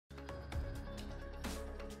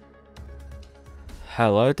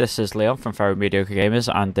Hello, this is Leon from Very Mediocre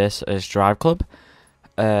Gamers, and this is Driveclub.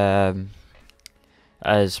 Um,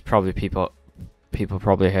 as probably people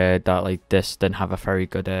probably heard that like this didn't have a very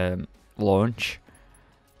good launch,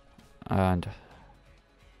 and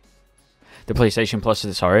the PlayStation Plus.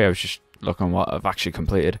 Sorry, I was just looking what I've actually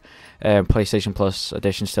completed. PlayStation Plus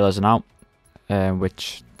edition still isn't out,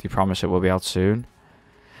 which they promise it will be out soon,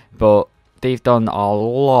 but they've done a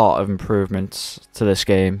lot of improvements to this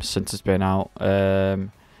game since it's been out. I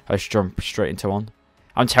just jump straight into one.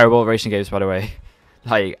 I'm terrible at racing games, by the way.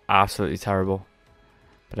 Like, absolutely terrible.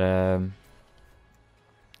 But,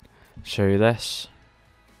 show you this.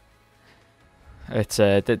 It's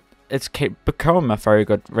become a very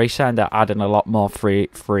good racer, and they're adding a lot more free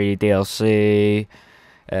DLC,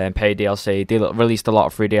 paid DLC. They released a lot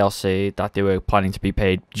of free DLC that they were planning to be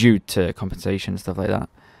paid due to compensation and stuff like that.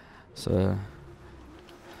 So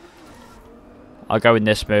I'll go in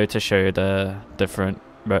this mode to show you the different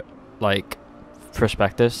like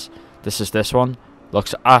perspectives. This is this one.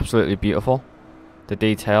 Looks absolutely beautiful. The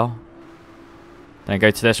detail. Then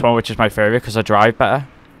go to this one, which is my favorite because I drive better.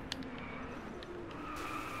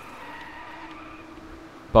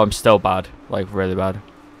 But I'm still bad, like really bad.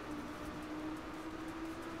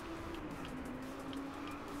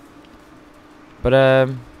 But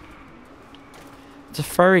it's a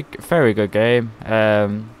very good game.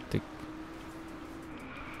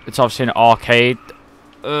 It's obviously an arcade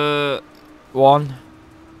one.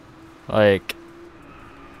 Like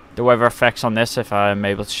the weather effects on this, if I'm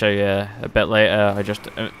able to show you a bit later, are just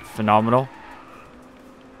phenomenal.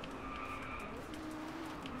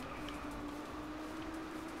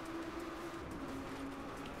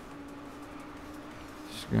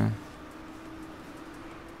 Just go.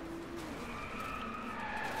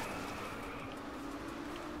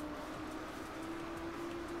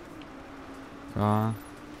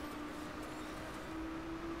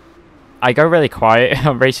 I go really quiet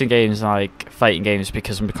on racing games and like fighting games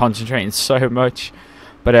because I'm concentrating so much.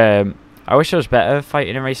 But I wish I was better at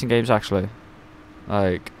fighting in racing games actually.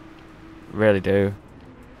 Like, really do.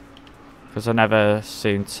 Because I never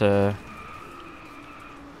seem to.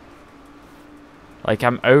 Like,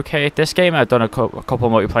 I'm okay at this game. I've done a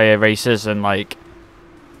couple multiplayer races and like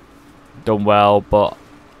done well, but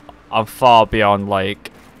I'm far beyond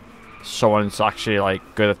like someone's actually like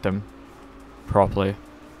good at them properly.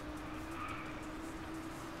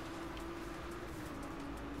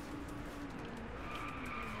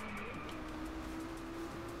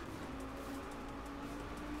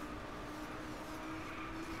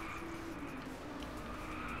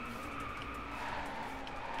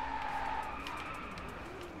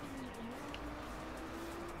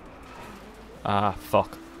 Ah,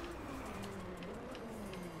 fuck.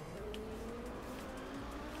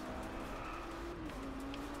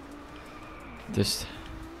 Just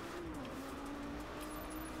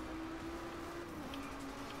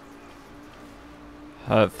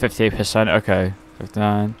 58%, okay.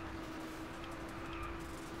 59.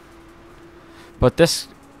 But this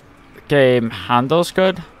game handles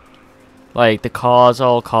good. Like the cars, a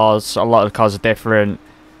lot of the cars are different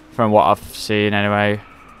from what I've seen anyway.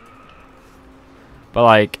 But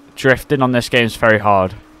like drifting on this game is very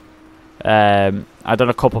hard. I've done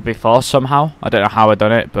a couple before somehow. I don't know how I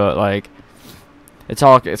done it, but like it's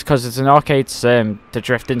because it's an arcade sim. The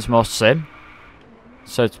drifting's more sim,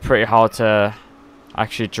 so it's pretty hard to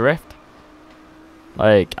actually drift.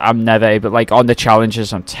 Like I'm never able. Like on the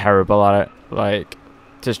challenges, I'm terrible at it. Like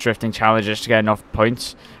just drifting challenges to get enough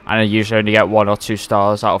points, and I usually only get 1 or 2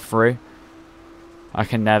 stars out of 3. I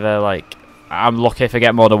can never like. I'm lucky if I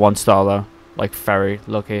get more than 1 star though. Like very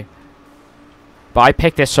lucky. But I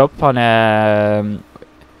picked this up on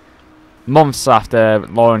months after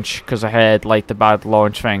launch because I heard like the bad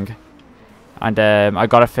launch thing, and I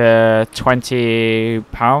got it for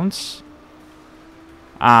 £20.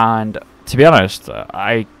 And to be honest,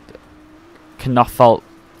 I cannot fault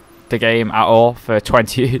the game at all for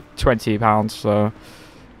 £20. So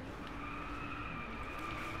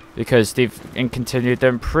because they've continued to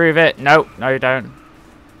improve it. No, you don't.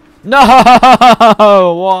 No,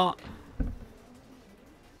 what?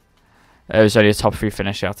 It was only a top 3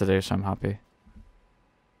 finish you have to do, so I'm happy.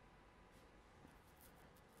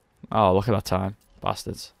 Oh, look at that time,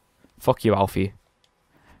 bastards! Fuck you, Alfie.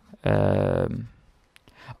 Oh,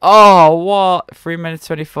 what? 3 minutes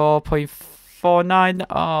 24.49.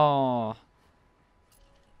 Oh.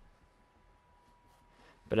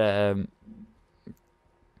 But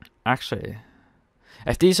actually,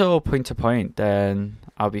 if these are all point to point, then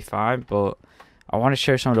I'll be fine. But I want to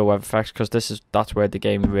show some of the weather effects because that's where the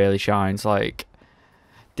game really shines. Like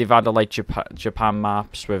they've added like Japan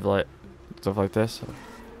maps with like stuff like this.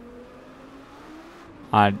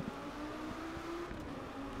 And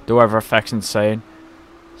the weather effect's insane.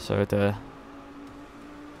 So the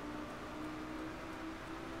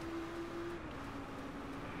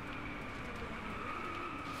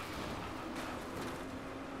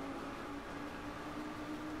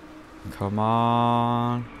come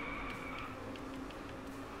on.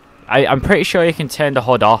 I'm pretty sure you can turn the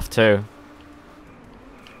HUD off too.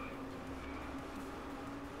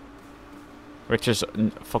 Which is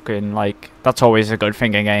fucking like, that's always a good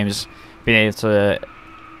thing in games, being able to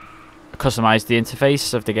customize the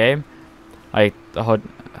interface of the game, like the HUD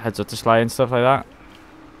heads-up display and stuff like that.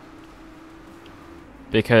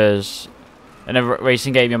 Because in a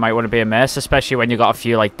racing game you might want to be immersed, especially when you got a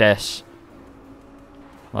few like this.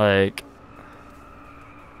 Like,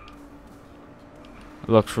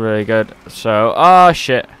 looks really good. So, oh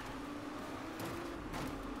shit.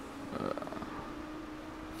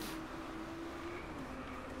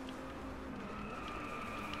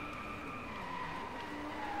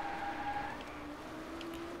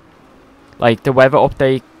 Like, the weather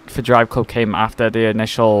update for Driveclub came after the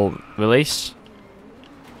initial release.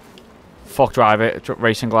 Fuck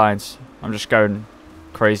racing lines. I'm just going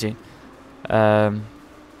crazy.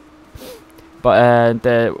 But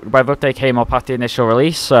the weather update came up after the initial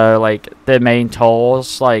release, so like the main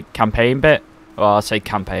tours, like campaign bit, well, I'll say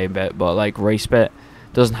campaign bit, but like race bit,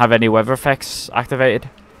 doesn't have any weather effects activated.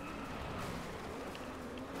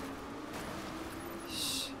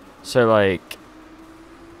 So like,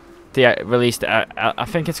 they released, I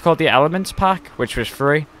think it's called the Elements Pack, which was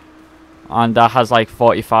free, and that has like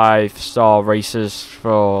 45-star races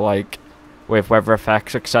for like with weather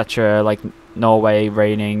effects, etc. Like Norway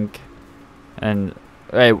raining, and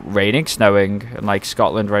raining, snowing, and like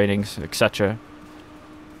Scotland rainings, etc.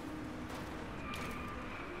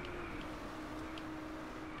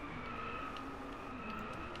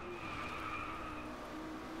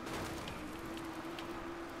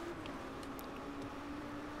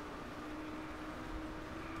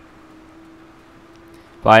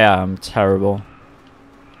 But I am terrible.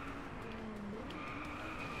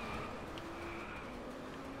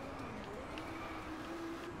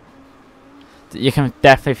 You can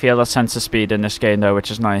definitely feel the sense of speed in this game though, which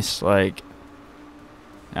is nice. Like,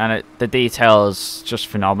 and the detail is just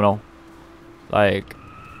phenomenal. Like,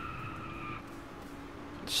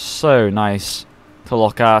 so nice to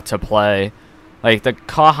look at, to play. Like, the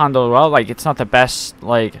car handle, well, like, it's not the best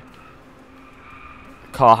like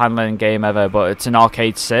car handling game ever, but it's an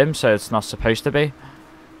arcade sim, so it's not supposed to be.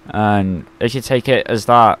 And if you take it as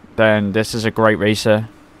that, then this is a great racer.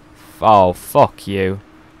 Oh, fuck you.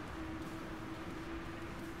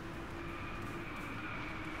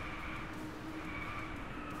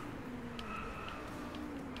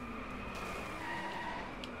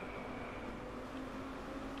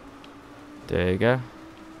 There you go.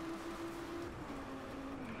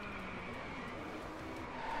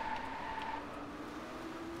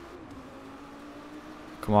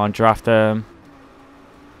 Come on, draft them.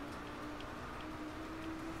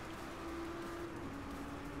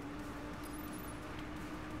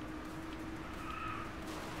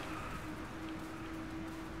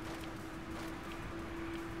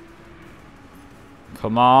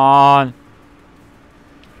 Come on.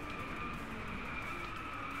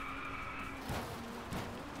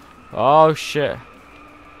 Oh shit.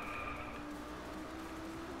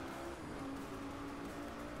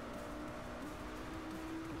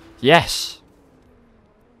 Yes.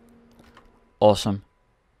 Awesome.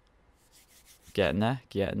 Getting there,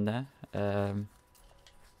 getting there. Oh,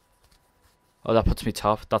 that puts me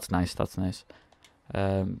top. That's nice, that's nice.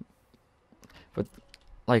 But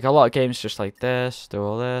like a lot of games just like this, do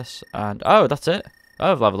all this, and oh, that's it.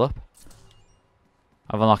 Oh, I've leveled up.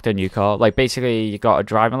 I've unlocked a new car. Like, basically, you got a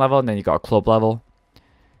driving level, and then you got a club level.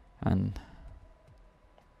 And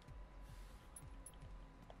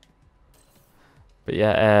but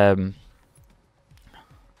yeah,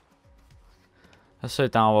 so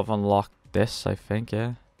now I've unlocked this, I think,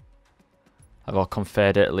 yeah. I've got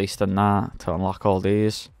conferred at least in that to unlock all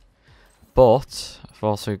these. But I've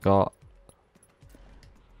also got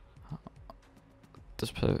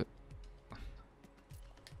this.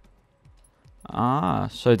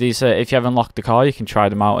 So these if you haven't unlocked the car, you can try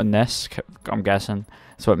them out in this. I'm guessing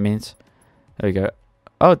that's what it means. There we go.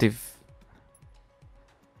 Oh, they've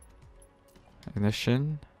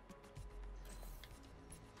ignition.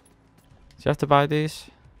 Do you have to buy these?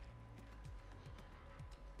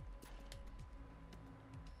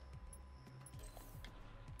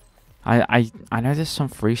 I know there's some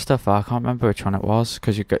free stuff, but I can't remember which one it was,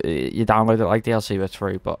 because you download it like DLC, but it's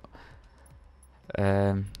free. But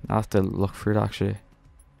I'll have to look through it actually.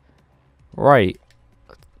 Right,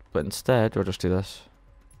 but instead we'll just do this.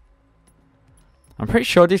 I'm pretty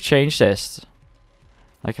sure they've changed this.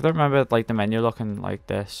 Like, I don't remember like the menu looking like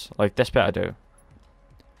this. Like this bit I do.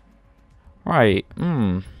 Right.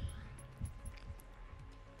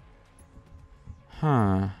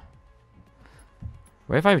 Huh.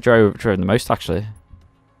 Where have I driven the most actually?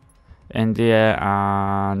 India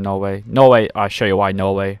and Norway. Norway, I'll show you why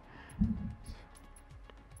Norway.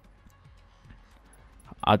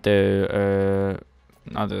 I'll do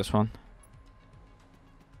this one.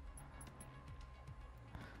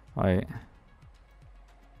 Right.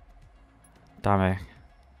 Damn it.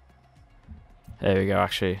 There we go,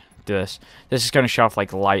 actually. Do this. This is going to show off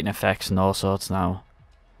like lighting effects and all sorts now.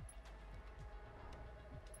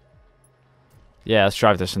 Yeah, let's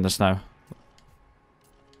drive this in the snow.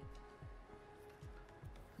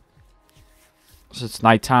 So it's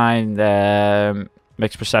nighttime,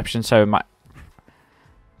 mixed perception, so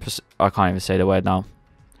I can't even say the word now.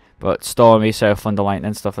 But stormy, so thunder, lightning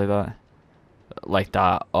and stuff like that. Like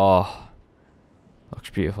that. Oh. Looks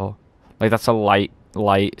beautiful. Like that's a light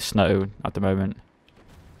snow at the moment.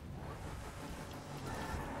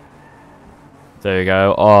 There we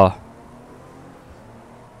go. Oh.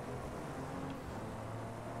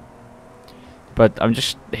 But I'm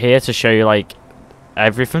just here to show you like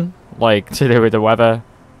everything like to do with the weather.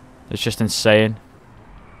 It's just insane.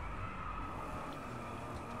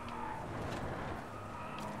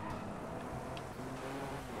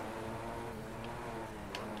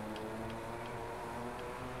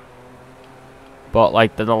 But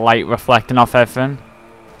like the light reflecting off everything.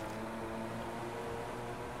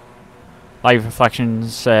 Light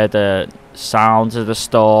reflections, the sounds of the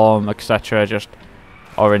storm, etc. just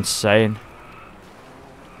are insane.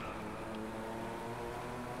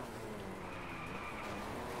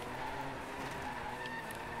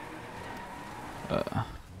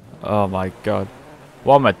 Oh my god.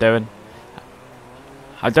 What am I doing?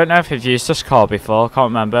 I don't know if I've used this car before, can't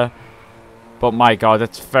remember. But my god,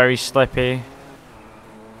 it's very slippy.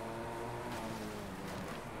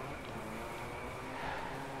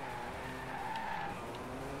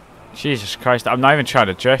 Jesus Christ, I'm not even trying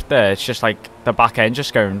to drift there, it's just like the back end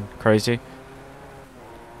just going crazy.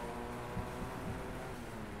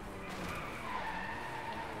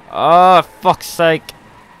 Oh, fuck's sake.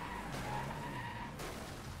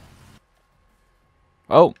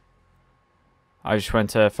 Oh. I just went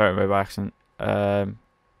to photo mode by accident.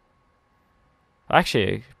 Actually,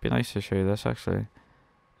 it'd be nice to show you this actually.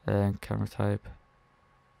 Camera type.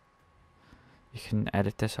 You can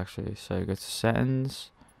edit this actually, so go to settings.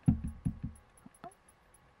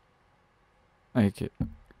 Okay.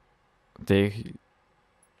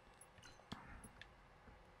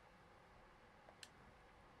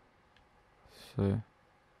 So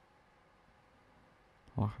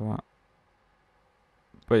like that.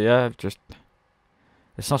 But yeah, just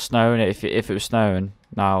it's not snowing. If it was snowing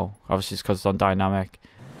now, obviously it's because it's on dynamic.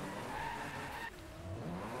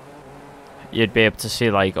 You'd be able to see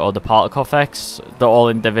like all the particle effects, they're all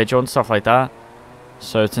individual and stuff like that.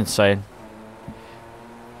 So it's insane.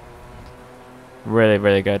 Really,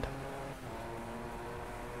 really good.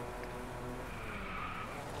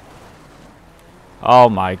 Oh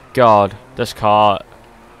my god, this car.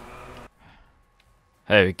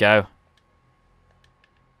 There we go.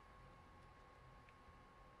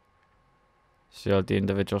 See all the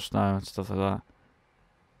individual snow and stuff like that.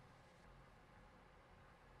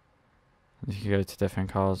 You can go to different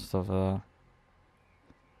cars and stuff like that.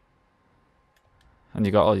 And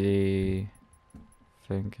you got all the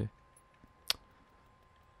thing.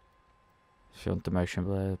 If you want the motion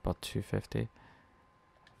blur, about 250.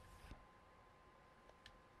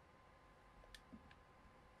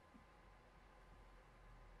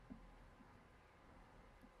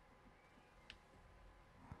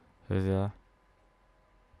 Who's there?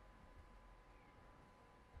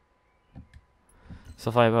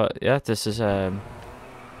 Stuff like that. Yeah, this is I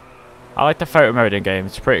like the photo mode in game.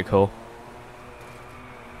 It's pretty cool.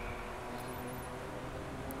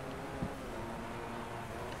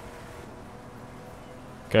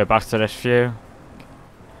 Go back to this view.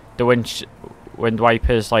 The wind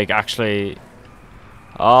wipers like actually.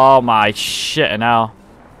 Oh my shit now.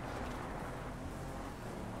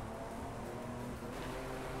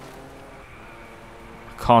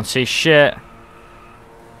 Can't see shit.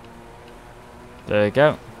 There you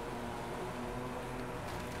go.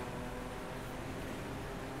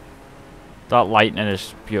 That lightning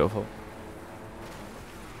is beautiful.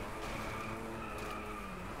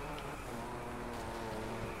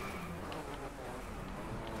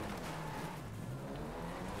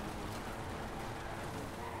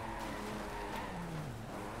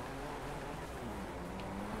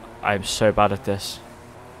 I'm so bad at this.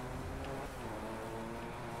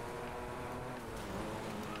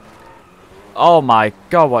 Oh my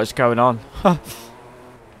god, what is going on?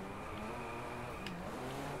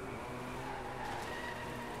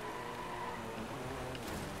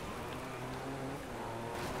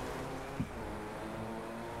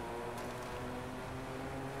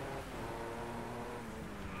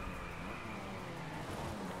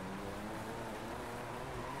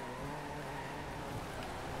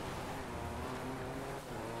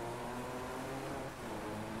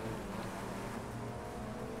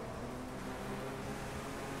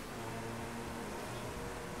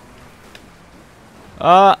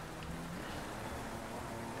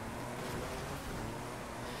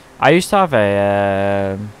 I used to have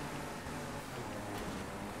a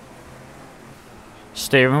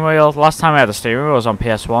steering wheel. Last time I had a steering wheel was on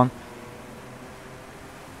PS1.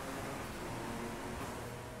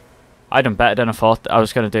 I done better than I thought I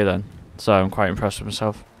was going to do then. So I'm quite impressed with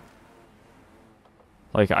myself.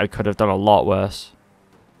 Like, I could have done a lot worse.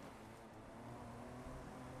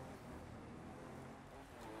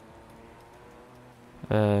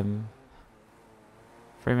 Um,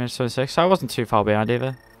 3 minutes 26. I wasn't too far behind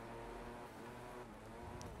either.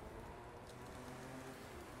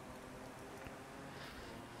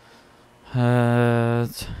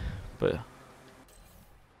 But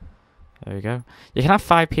there we go. You can have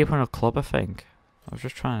 5 people in a club, I think. I was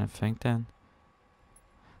just trying to think then.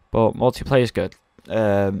 But multiplayer is good.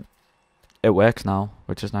 It works now,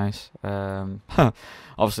 which is nice.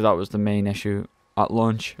 Obviously, that was the main issue at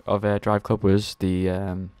launch of Driveclub, was the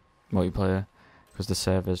multiplayer, because the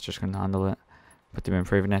servers just couldn't handle it. But they've been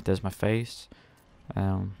improving it. There's my face.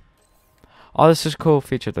 Oh, this is a cool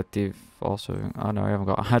feature that they've also. Oh no, I haven't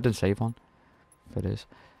got. I didn't save one. If it is,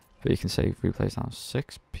 but you can save replays now.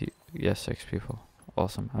 6 people.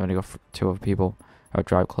 Awesome. I've only got 2 other people. I have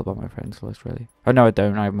Driveclub on my friends list, really. Oh no, I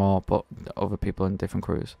don't. I have more, but other people in different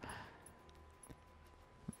crews.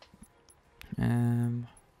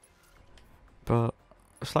 But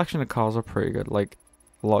the selection of cars are pretty good. Like,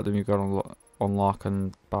 a lot of them you've got to unlock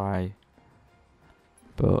and buy.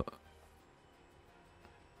 But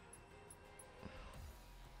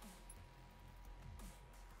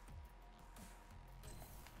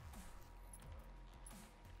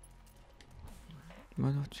what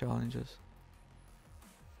are challenges?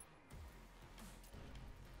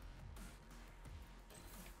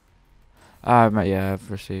 Yeah, I've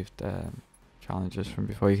received challenges from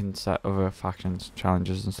before. You can set other factions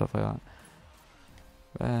challenges and stuff like that.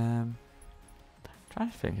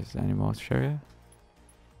 Trying to think, is there any more to show you?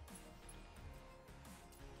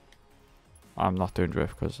 I'm not doing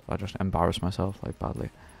drift because I just embarrass myself like badly.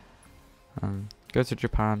 Go to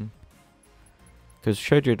Japan, because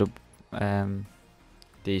showed you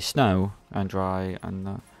the snow and dry, and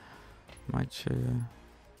that might show you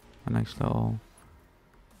a nice little.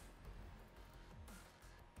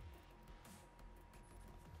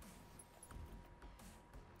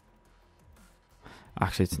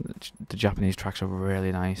 Actually, the Japanese tracks are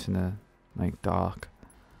really nice in the like dark.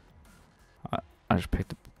 I just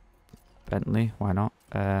picked a Bentley. Why not?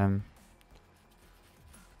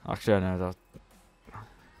 Actually, I know that.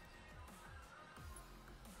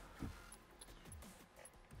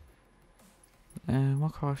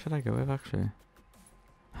 What car should I go with, actually?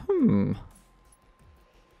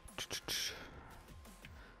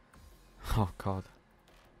 Oh god.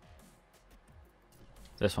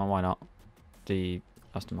 This one, why not?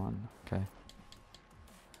 That's the man. Okay.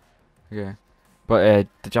 Okay. But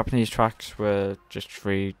the Japanese tracks were just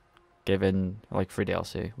free, given like free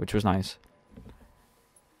DLC, which was nice.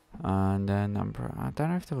 And then I don't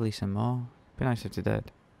know if they're releasing more. Be nice if they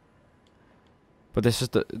did. But this is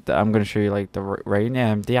the I'm gonna show you like the rain.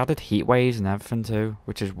 They added heat waves and everything too,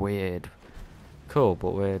 which is weird. Cool,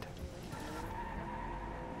 but weird.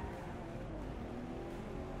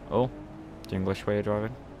 Oh, the English way of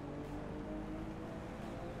driving.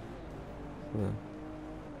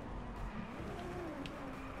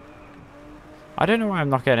 I don't know why I'm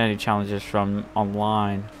not getting any challenges from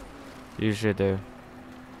online. Usually I do.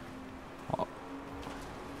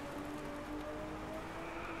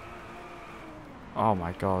 Oh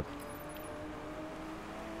my god.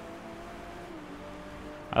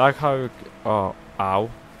 I like how. Oh, ow.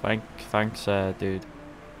 Thanks, dude.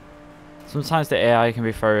 Sometimes the AI can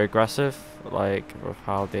be very aggressive, like with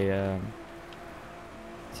how they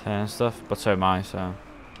turn stuff, but so am I. So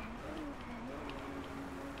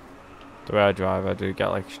the way I drive, I do get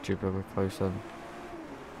like stupidly close to them.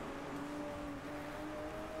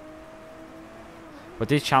 But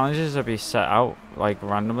these challenges will be set out like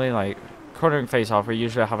randomly, like current face off. We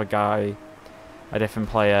usually have a guy a different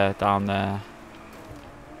player down there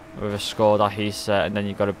with a score that he set, and then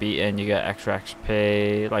you got to beat it and you get extra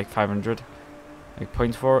XP, like 500 like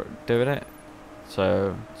points for it, doing it.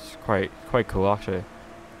 So it's quite cool actually.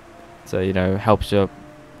 So you know, helps you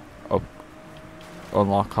up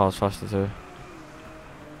unlock cars faster too.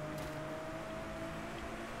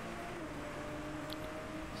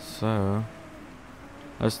 So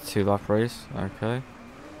that's a 2-lap race, okay.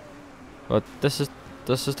 But this is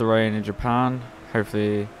the rain in Japan.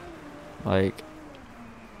 Hopefully, like,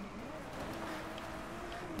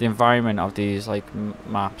 the environment of these like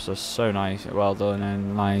maps are so nice, well done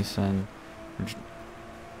and nice, and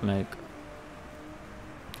like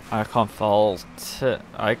I can't fault it.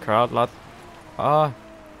 I crowd lad. Ah.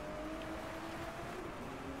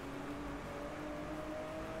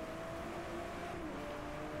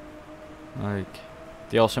 Like,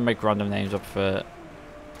 they also make random names up for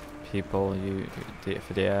people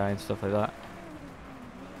for the AI and stuff like that.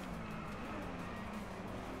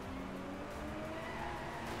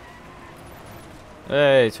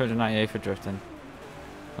 Hey, 298 for drifting.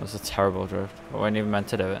 That was a terrible drift. I wasn't even meant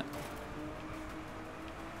to do it.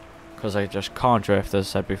 Because I just can't drift, as I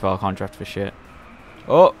said before, I can't drift for shit.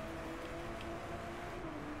 Oh!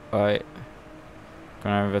 Alright.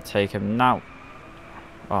 Gonna overtake him now.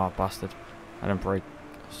 Oh, bastard. I didn't brake.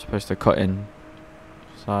 I was supposed to cut in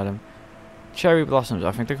beside him. Cherry blossoms.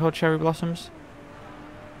 I think they're called cherry blossoms.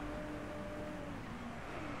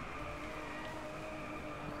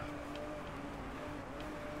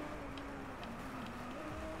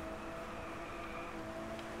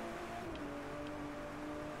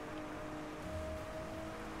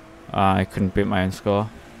 I couldn't beat my own score.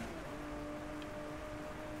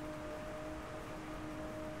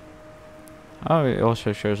 Oh, it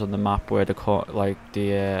also shows on the map where the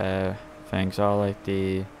things are, like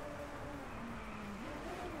the.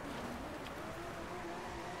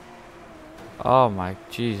 Oh my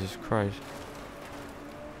Jesus Christ!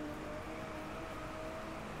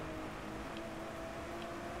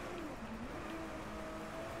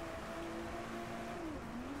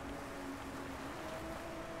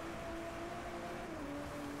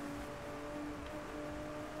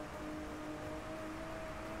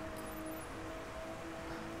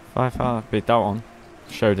 If I beat that one,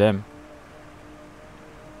 showed him.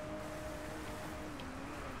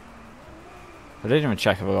 I didn't even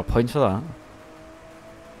check if I got points for that.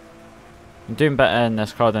 I'm doing better in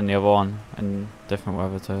this car than the other one, in different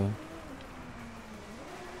weather too.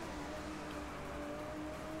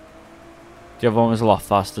 The other one was a lot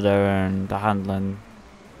faster though, and the handling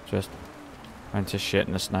just went to shit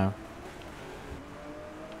in the snow.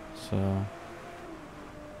 So,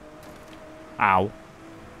 ow.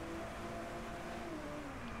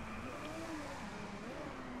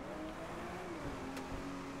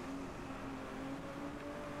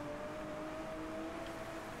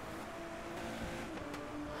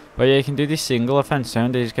 But yeah, you can do these single events,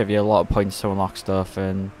 don't they? Just give you a lot of points to unlock stuff,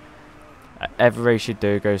 and every race you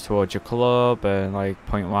do goes towards your club, and like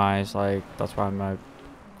point wise, like that's why my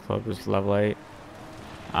club is level 8.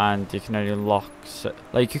 And you can only unlock,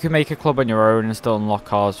 like you can make a club on your own and still unlock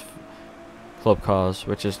cars, club cars,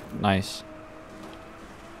 which is nice.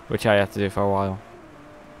 Which I had to do for a while.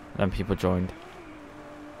 Then people joined.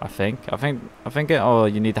 I think it, or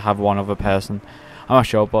you need to have one other person. I'm not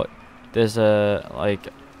sure, but there's a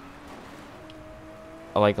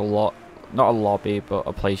lot, not a lobby, but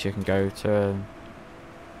a place you can go to.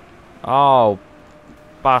 Oh,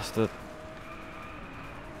 bastard.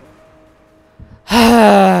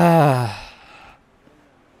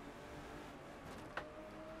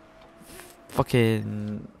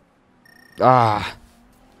 Fucking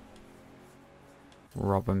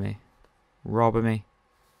robbing me,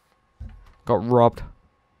 got robbed.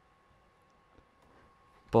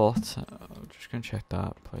 But I'm just gonna check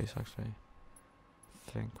that place actually.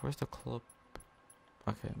 Where's the club?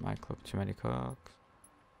 Okay, my club, too many cooks.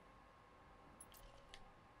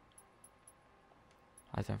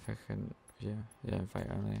 I don't think I can. Yeah, invite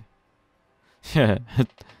only. Yeah.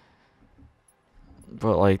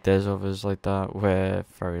 But like, there's others like that where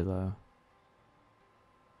very low,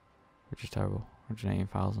 which is terrible.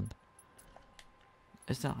 118,000.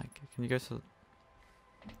 Is that like? Can you go to?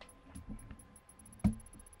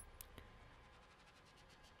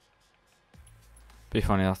 Be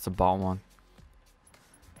funny, that's the bottom one.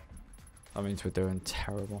 That means we're doing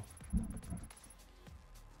terrible.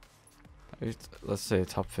 Let's say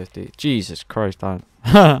top 50. Jesus Christ, man.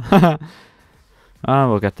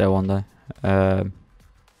 We'll get there one day.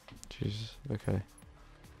 Jesus, okay.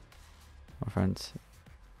 My friends.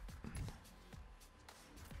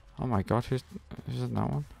 Oh my god, who's in that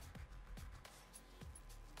one?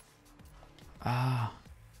 Ah.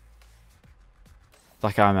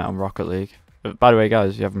 That guy I met on Rocket League. By the way,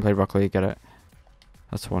 guys, if you haven't played Rocket League, get it.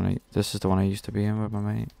 That's the one. This is the one I used to be in with my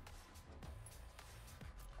mate.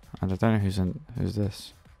 And I don't know who's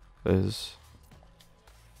this. There's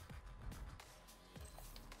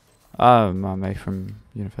my mate from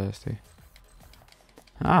university.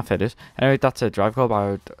 If it is. Anyway, that's a Driveclub.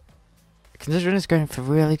 I would, considering it's going for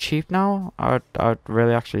really cheap now, I'd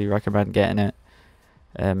really actually recommend getting it.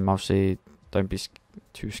 Obviously, don't be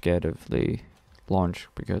too scared of the launch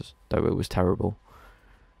because though it was terrible.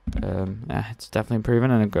 Yeah, it's definitely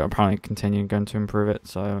improving and apparently continuing going to improve it.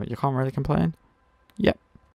 So you can't really complain.